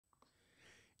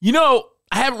You know,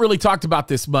 I haven't really talked about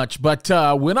this much, but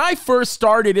when I first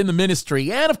started in the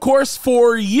ministry, and of course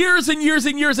for years and years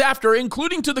and years after,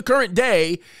 including to the current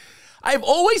day, I've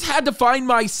always had to find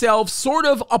myself sort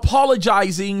of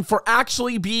apologizing for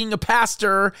actually being a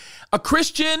pastor, a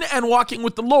Christian, and walking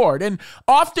with the Lord. And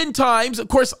oftentimes, of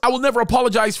course, I will never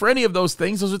apologize for any of those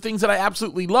things. Those are things that I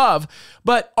absolutely love.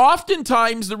 But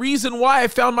oftentimes, the reason why I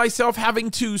found myself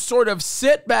having to sort of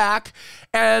sit back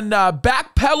and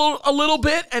backpedal a little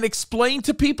bit and explain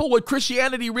to people what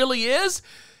Christianity really is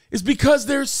because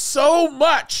there's so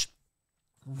much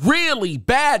really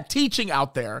bad teaching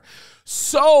out there,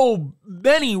 so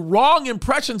many wrong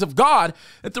impressions of God,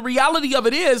 that the reality of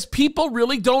it is people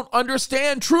really don't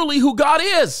understand truly who God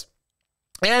is.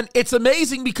 And it's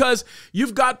amazing because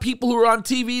you've got people who are on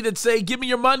TV that say, give me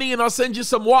your money and I'll send you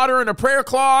some water and a prayer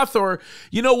cloth. Or,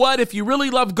 you know what, if you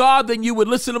really love God, then you would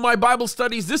listen to my Bible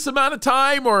studies this amount of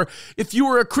time. Or if you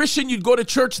were a Christian, you'd go to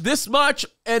church this much.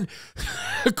 And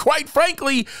quite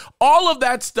frankly, all of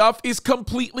that stuff is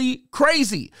completely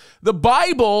crazy. The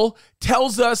Bible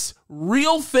tells us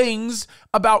real things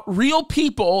about real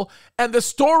people, and the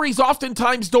stories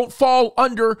oftentimes don't fall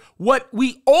under what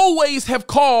we always have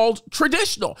called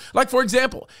traditional. Like, for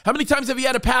example, how many times have you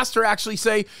had a pastor actually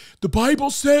say, the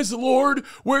Bible says, Lord,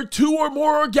 where two or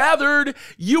more are gathered,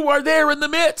 you are there in the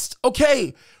midst.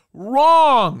 Okay,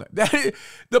 wrong.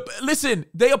 Listen,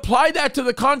 they apply that to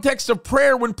the context of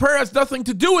prayer when prayer has nothing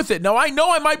to do with it. Now, I know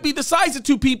I might be the size of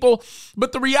two people,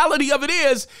 but the reality of it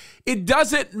is, it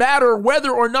doesn't matter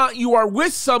whether or not you are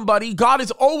with somebody. God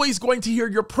is always going to hear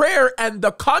your prayer, and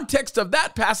the context of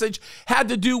that passage had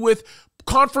to do with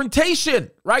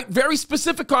confrontation, right? Very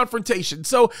specific confrontation.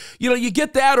 So, you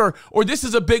get that, or this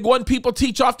is a big one people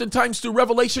teach oftentimes through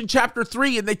Revelation chapter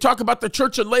 3, and they talk about the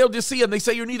church in Laodicea, and they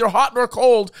say you're neither hot nor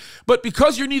cold, but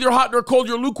because you're neither hot nor cold,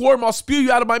 you're lukewarm, I'll spew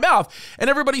you out of my mouth.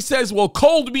 And everybody says, well,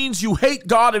 cold means you hate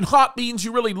God, and hot means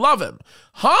you really love him.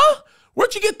 Huh?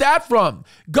 Where'd you get that from?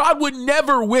 God would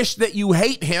never wish that you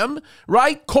hate him,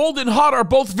 right? Cold and hot are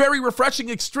both very refreshing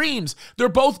extremes. They're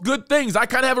both good things. I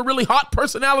kind of have a really hot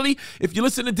personality. If you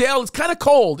listen to Dale, it's kind of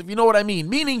cold, if you know what I mean.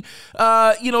 Meaning,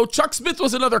 Chuck Smith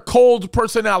was another cold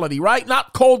personality, right?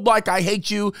 Not cold like I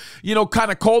hate you,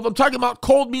 kind of cold. I'm talking about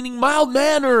cold meaning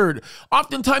mild-mannered,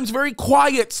 oftentimes very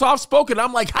quiet, soft-spoken.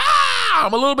 I'm like,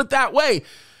 I'm a little bit that way.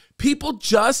 People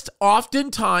just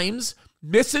oftentimes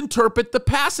misinterpret the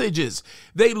passages.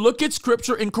 They look at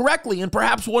scripture incorrectly. And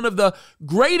perhaps one of the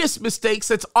greatest mistakes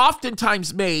that's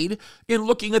oftentimes made in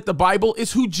looking at the Bible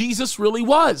is who Jesus really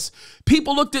was.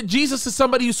 People looked at Jesus as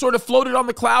somebody who sort of floated on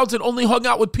the clouds and only hung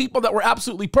out with people that were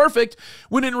absolutely perfect,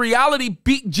 when in reality,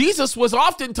 Jesus was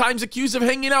oftentimes accused of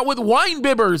hanging out with wine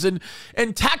bibbers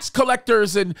and tax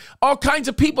collectors and all kinds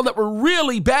of people that were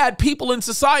really bad people in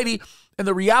society. And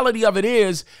the reality of it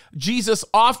is, Jesus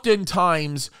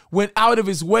oftentimes went out of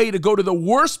his way to go to the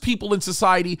worst people in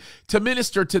society to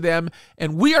minister to them.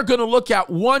 And we are going to look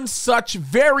at one such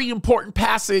very important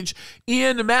passage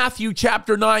in Matthew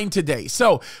chapter 9 today.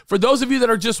 So for those of you that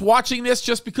are just watching this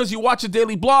just because you watch the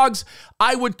daily blogs,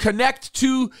 I would connect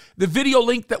to the video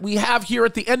link that we have here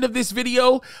at the end of this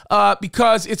video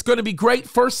because it's going to be great.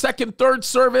 First, second, third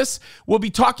service, we'll be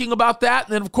talking about that.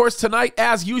 And then, of course, tonight,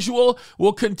 as usual,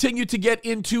 we'll continue to get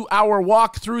into our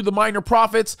walk through the minor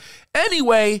prophets.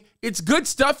 Anyway, it's good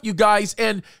stuff, you guys.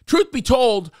 And truth be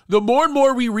told, the more and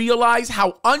more we realize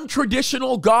how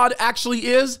untraditional God actually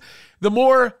is, the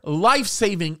more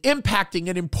life-saving, impacting,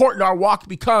 and important our walk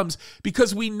becomes,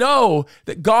 because we know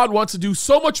that God wants to do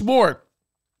so much more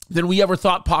than we ever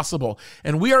thought possible.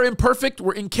 And we are imperfect,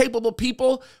 we're incapable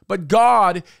people, but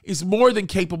God is more than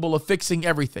capable of fixing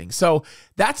everything. So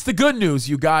that's the good news,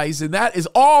 you guys, and that is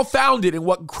all founded in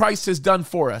what Christ has done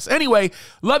for us. Anyway,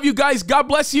 love you guys. God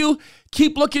bless you.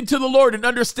 Keep looking to the Lord and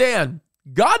understand,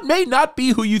 God may not be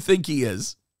who you think he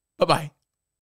is. Bye-bye.